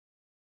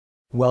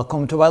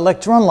Welcome to our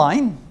lecture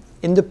online.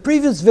 In the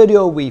previous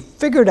video, we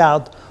figured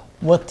out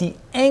what the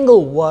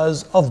angle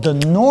was of the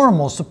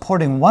normal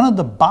supporting one of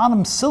the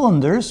bottom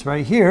cylinders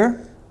right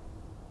here.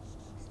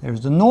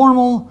 There's the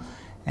normal,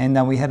 and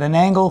then we had an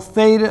angle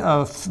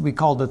theta, we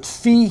called it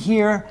phi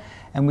here,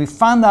 and we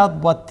found out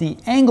what the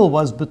angle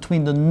was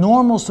between the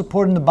normal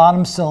supporting the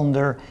bottom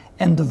cylinder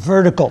and the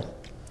vertical.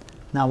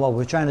 Now what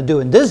we're trying to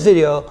do in this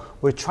video,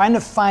 we're trying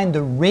to find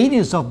the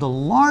radius of the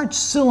large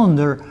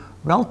cylinder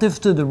relative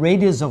to the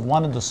radius of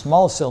one of the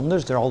small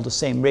cylinders. They're all the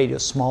same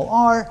radius, small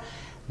r.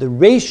 The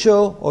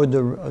ratio or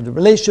the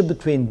relationship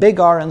between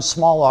big R and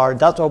small r,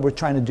 that's what we're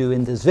trying to do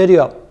in this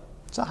video.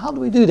 So how do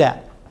we do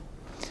that?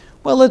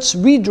 Well, let's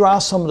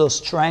redraw some of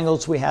those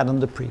triangles we had in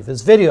the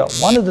previous video.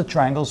 One of the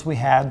triangles we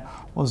had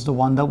was the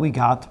one that we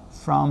got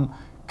from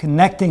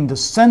connecting the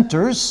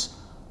centers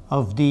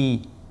of the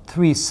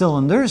three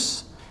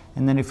cylinders.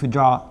 And then if we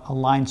draw a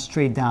line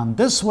straight down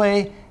this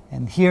way,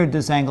 and here,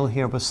 this angle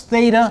here was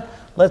theta.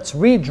 Let's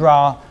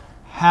redraw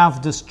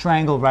half this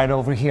triangle right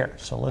over here.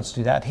 So let's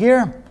do that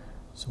here.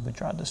 So we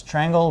draw this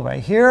triangle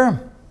right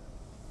here.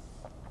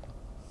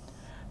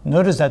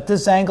 Notice that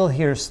this angle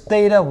here is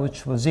theta,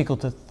 which was equal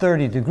to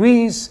 30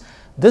 degrees.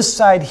 This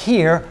side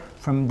here,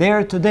 from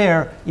there to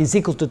there, is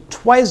equal to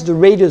twice the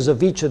radius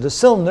of each of the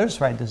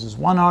cylinders, right? This is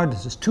 1 r,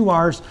 this is 2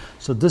 r's.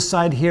 So this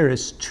side here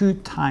is 2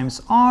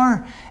 times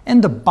r.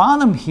 And the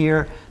bottom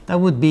here, that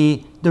would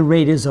be the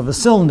radius of a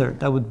cylinder.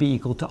 That would be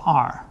equal to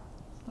r,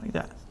 like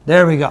that.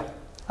 There we go.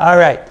 All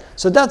right,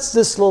 so that's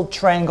this little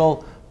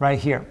triangle right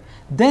here.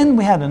 Then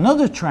we had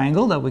another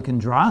triangle that we can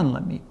draw, and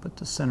let me put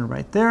the center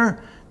right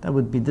there. That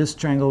would be this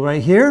triangle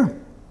right here.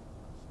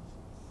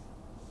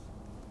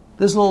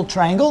 This little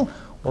triangle,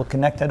 we'll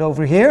connect that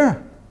over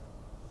here.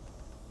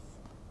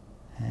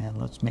 And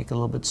let's make it a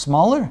little bit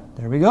smaller.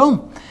 There we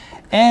go.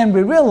 And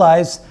we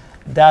realize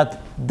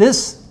that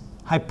this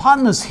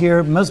hypotenuse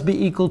here must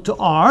be equal to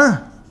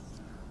r,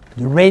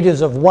 the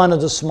radius of one of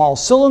the small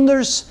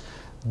cylinders.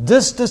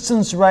 This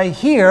distance right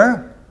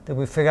here, did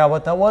we figure out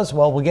what that was?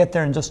 Well, we'll get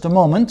there in just a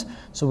moment.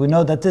 So we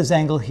know that this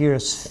angle here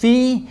is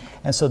phi,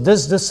 and so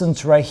this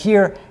distance right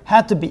here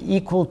had to be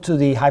equal to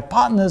the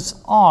hypotenuse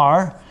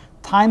r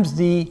times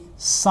the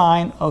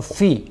sine of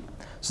phi.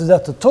 So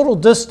that the total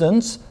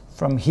distance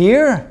from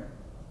here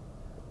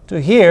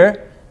to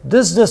here,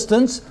 this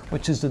distance,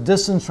 which is the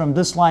distance from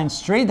this line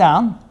straight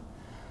down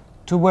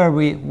to where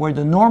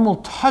the normal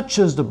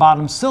touches the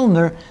bottom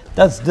cylinder,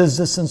 that's this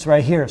distance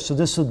right here. So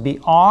this would be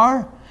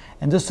r,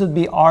 and this would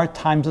be r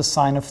times the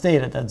sine of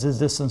theta. That's this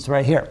distance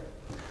right here.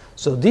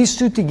 So these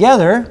two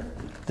together,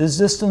 this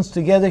distance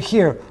together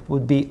here,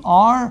 would be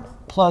r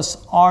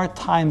plus r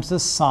times the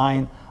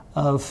sine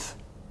of,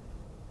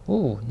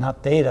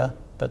 not theta,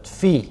 but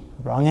phi,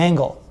 wrong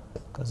angle,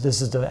 because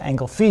this is the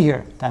angle phi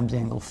here, times the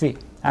angle phi.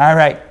 All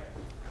right.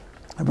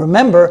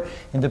 Remember,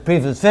 in the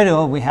previous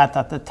video, we had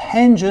that the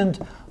tangent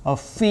of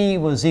phi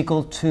was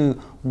equal to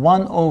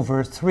 1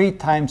 over 3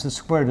 times the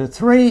square root of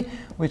 3,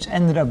 which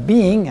ended up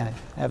being, I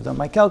have it on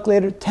my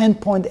calculator,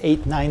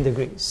 10.89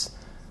 degrees.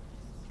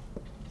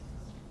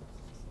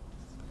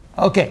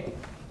 Okay,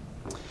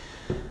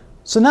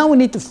 so now we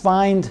need to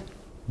find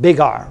big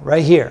R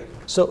right here.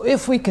 So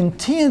if we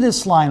continue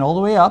this line all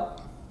the way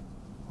up,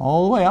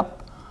 all the way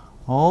up,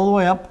 all the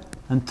way up,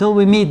 until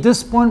we meet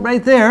this point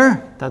right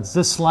there, that's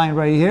this line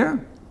right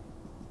here,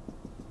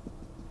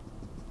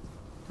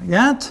 like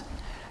that.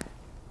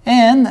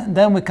 And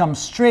then we come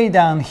straight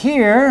down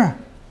here,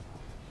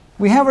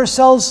 we have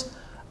ourselves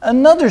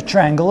another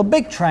triangle, a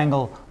big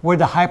triangle, where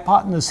the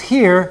hypotenuse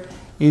here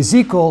is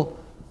equal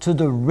to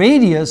the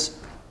radius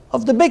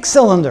of the big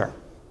cylinder.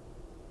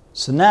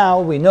 So now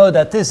we know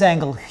that this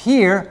angle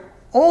here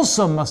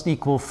also must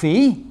equal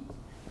phi,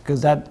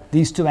 because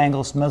these two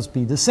angles must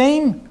be the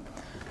same.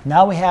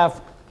 Now we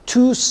have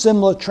two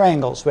similar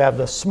triangles. We have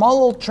the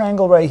small little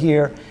triangle right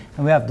here,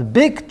 and we have the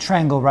big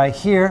triangle right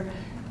here.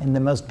 And they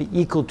must be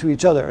equal to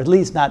each other. At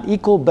least not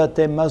equal, but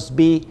they must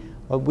be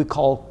what we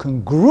call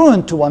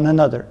congruent to one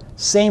another,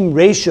 same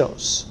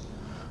ratios.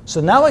 So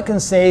now I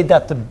can say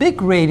that the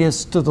big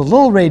radius to the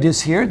little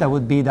radius here, that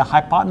would be the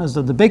hypotenuse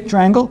of the big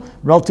triangle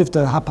relative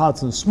to the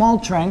hypotenuse of the small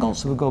triangle.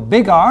 So we go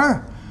big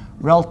R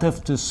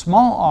relative to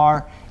small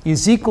r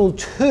is equal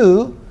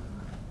to,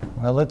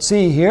 well, let's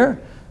see here,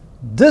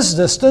 this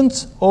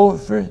distance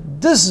over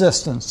this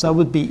distance. That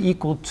would be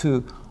equal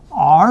to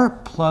r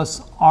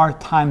plus r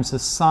times the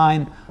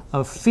sine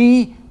of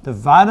phi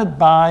divided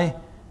by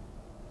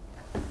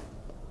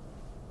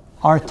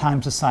r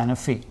times the sine of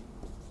phi.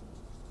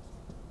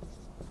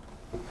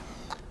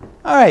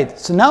 All right,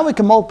 so now we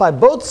can multiply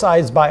both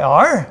sides by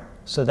r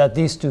so that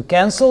these two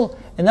cancel,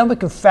 and then we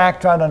can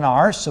factor out an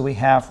r. So we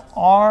have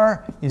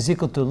r is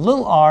equal to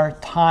little r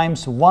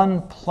times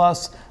 1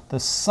 plus the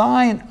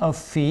sine of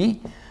phi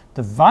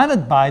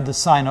divided by the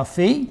sine of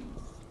phi.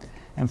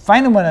 And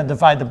finally, when I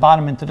divide the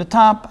bottom into the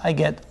top, I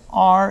get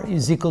r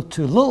is equal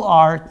to little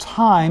r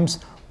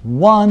times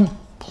 1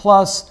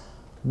 plus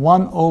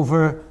 1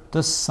 over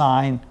the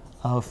sine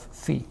of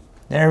phi.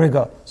 There we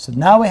go. So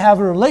now we have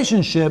a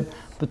relationship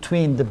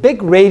between the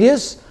big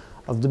radius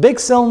of the big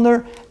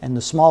cylinder and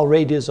the small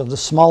radius of the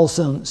small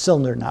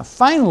cylinder. Now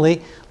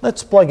finally,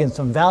 let's plug in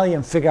some value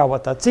and figure out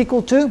what that's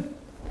equal to.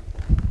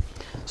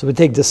 So we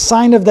take the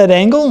sine of that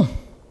angle,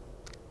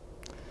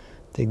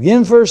 take the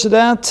inverse of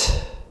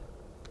that,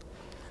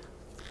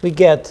 we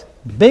get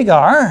big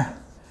R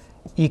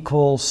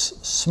equals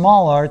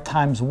small r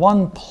times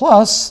 1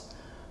 plus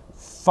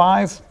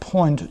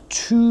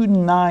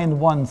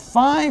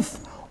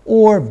 5.2915,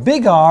 or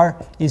big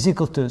R is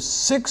equal to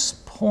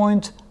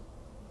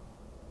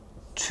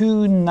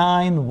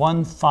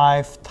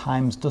 6.2915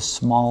 times the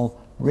small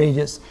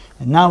radius.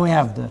 And now we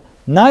have the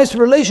nice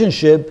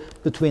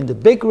relationship between the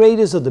big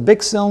radius of the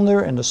big cylinder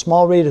and the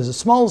small radius of the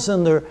small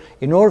cylinder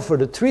in order for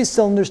the three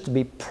cylinders to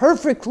be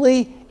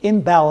perfectly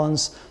in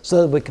balance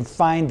so that we can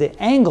find the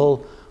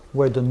angle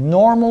where the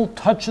normal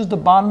touches the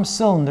bottom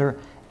cylinder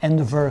and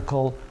the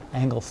vertical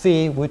angle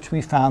phi, which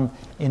we found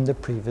in the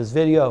previous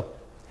video.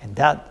 And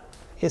that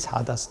is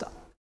how that's done.